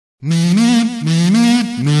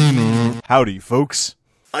Howdy, folks.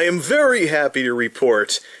 I am very happy to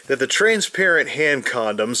report that the transparent hand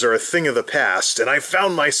condoms are a thing of the past, and I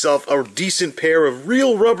found myself a decent pair of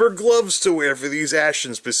real rubber gloves to wear for these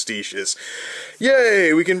Ashens pastiches.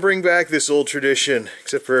 Yay, we can bring back this old tradition,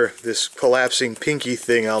 except for this collapsing pinky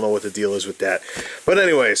thing. I don't know what the deal is with that. But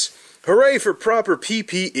anyways, hooray for proper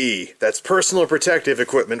PPE. That's personal protective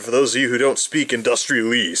equipment for those of you who don't speak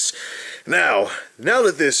industrialese. Now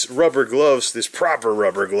that this proper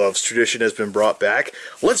rubber gloves tradition has been brought back,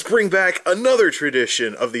 let's bring back another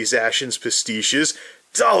tradition of these Ashens pastiches,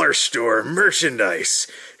 dollar store merchandise.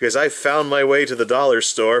 Because I found my way to the dollar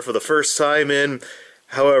store for the first time in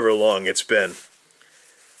however long it's been.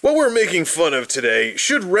 What we're making fun of today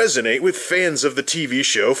should resonate with fans of the TV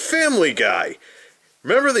show Family Guy.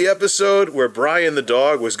 Remember the episode where Brian the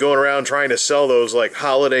dog was going around trying to sell those, like,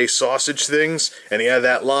 holiday sausage things? And he had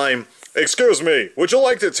that line, "Excuse me, would you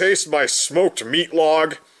like to taste my smoked meat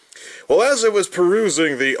log?" Well, as I was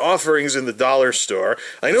perusing the offerings in the dollar store,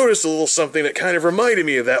 I noticed a little something that kind of reminded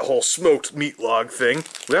me of that whole smoked meat log thing,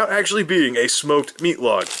 without actually being a smoked meat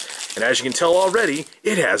log. And as you can tell already,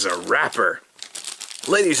 it has a wrapper.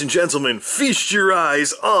 Ladies and gentlemen, feast your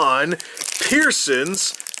eyes on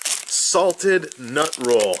Pearson's salted nut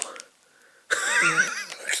roll.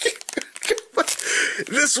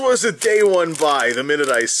 This was a day one buy the minute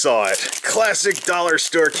I saw it. Classic dollar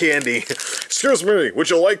store candy. Excuse me, would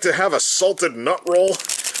you like to have a salted nut roll?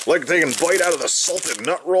 Like taking a bite out of the salted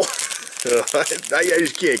nut roll? I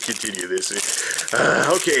just can't continue this.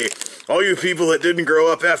 Okay, all you people that didn't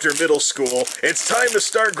grow up after middle school, it's time to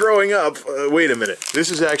start growing up. Wait a minute, this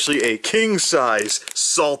is actually a king-size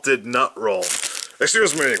salted nut roll.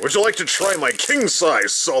 Excuse me, would you like to try my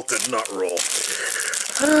king-size salted nut roll?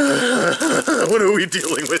 What are we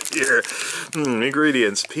dealing with here?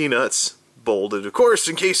 Ingredients: peanuts, bolded, of course,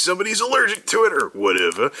 in case somebody's allergic to it or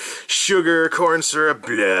whatever. Sugar, corn syrup,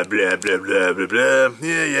 blah, blah, blah, blah, blah, blah.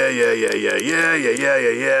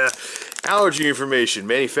 Yeah. Allergy information,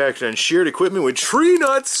 manufactured on shared equipment with tree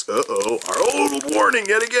nuts. Uh-oh, our old warning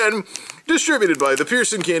yet again. Distributed by the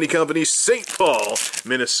Pearson Candy Company, St. Paul,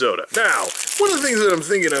 Minnesota. Now, one of the things that I'm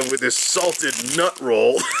thinking of with this salted nut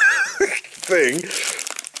roll thing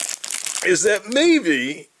is that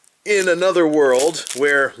maybe in another world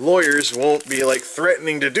where lawyers won't be, like,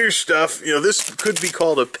 threatening to do stuff, you know, this could be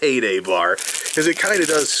called a payday bar, because it kind of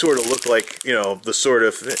does sort of look like, you know, the sort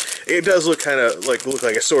of, it does look kind of like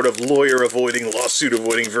a sort of lawyer-avoiding,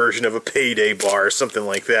 lawsuit-avoiding version of a payday bar, or something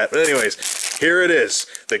like that. But anyways, here it is,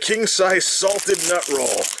 the king-size salted nut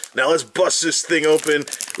roll. Now let's bust this thing open.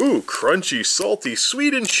 Ooh, crunchy, salty,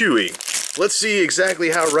 sweet, and chewy. Let's see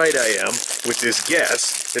exactly how right I am with this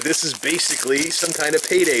guess that this is basically some kind of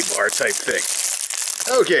payday bar type thing.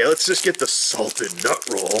 Okay, let's just get the salted nut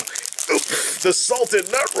roll. Oof, the salted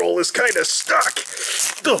nut roll is kind of stuck.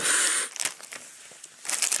 Oof.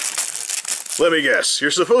 Let me guess, you're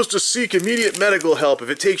supposed to seek immediate medical help if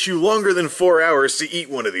it takes you longer than 4 hours to eat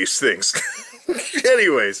one of these things.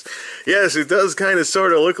 Anyways, yes, it does kind of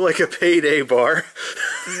sort of look like a payday bar.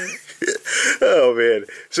 Oh man,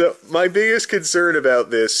 so my biggest concern about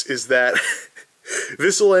this is that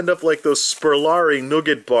this will end up like those Sperlari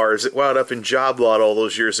nougat bars that wound up in Job Lot all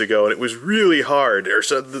those years ago, and it was really hard, or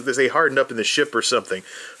so they hardened up in the ship or something.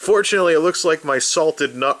 Fortunately, it looks like my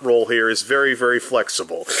salted nut roll here is very, very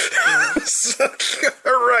flexible. So,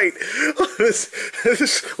 alright,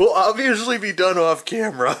 this will obviously be done off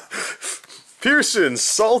camera.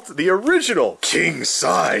 Pearson's the original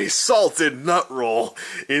king-size salted nut roll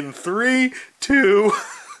in 3, 2,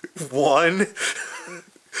 1,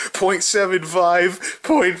 0.75,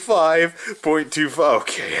 0.5, 0.25.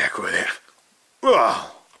 Okay, heck with it.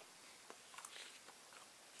 Oh.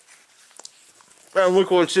 And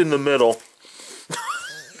look what's in the middle.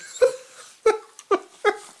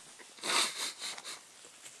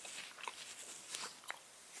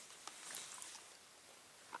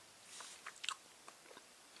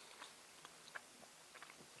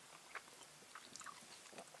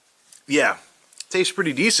 Yeah, tastes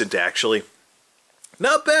pretty decent, actually.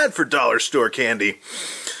 Not bad for dollar store candy.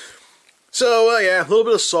 So, yeah, a little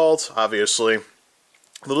bit of salt, obviously.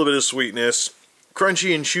 A little bit of sweetness.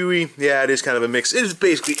 Crunchy and chewy. Yeah, it is kind of a mix. It is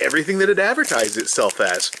basically everything that it advertised itself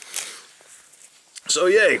as. So,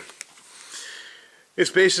 yay. It's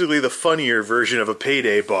basically the funnier version of a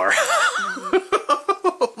payday bar.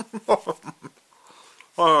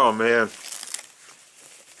 Oh, man.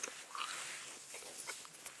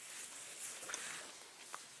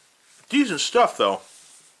 Decent stuff, though.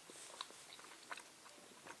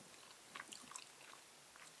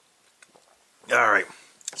 Alright,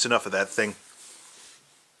 that's enough of that thing.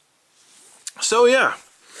 So yeah,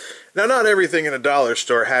 Now, not everything in a dollar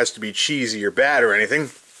store has to be cheesy or bad or anything.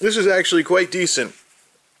 This is actually quite decent.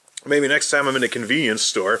 Maybe next time I'm in a convenience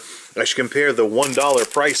store, I should compare the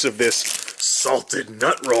 $1 price of this salted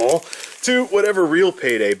nut roll to whatever real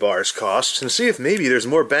Payday bars cost, and see if maybe there's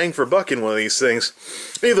more bang for buck in one of these things.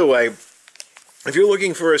 Either way, if you're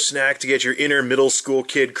looking for a snack to get your inner middle school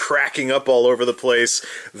kid cracking up all over the place,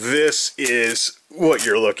 this is what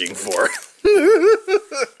you're looking for.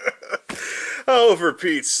 Oh, for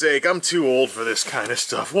Pete's sake, I'm too old for this kind of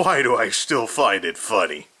stuff. Why do I still find it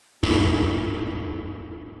funny?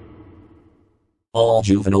 All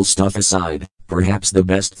juvenile stuff aside, perhaps the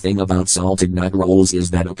best thing about salted nut rolls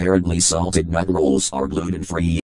is that apparently salted nut rolls are gluten-free.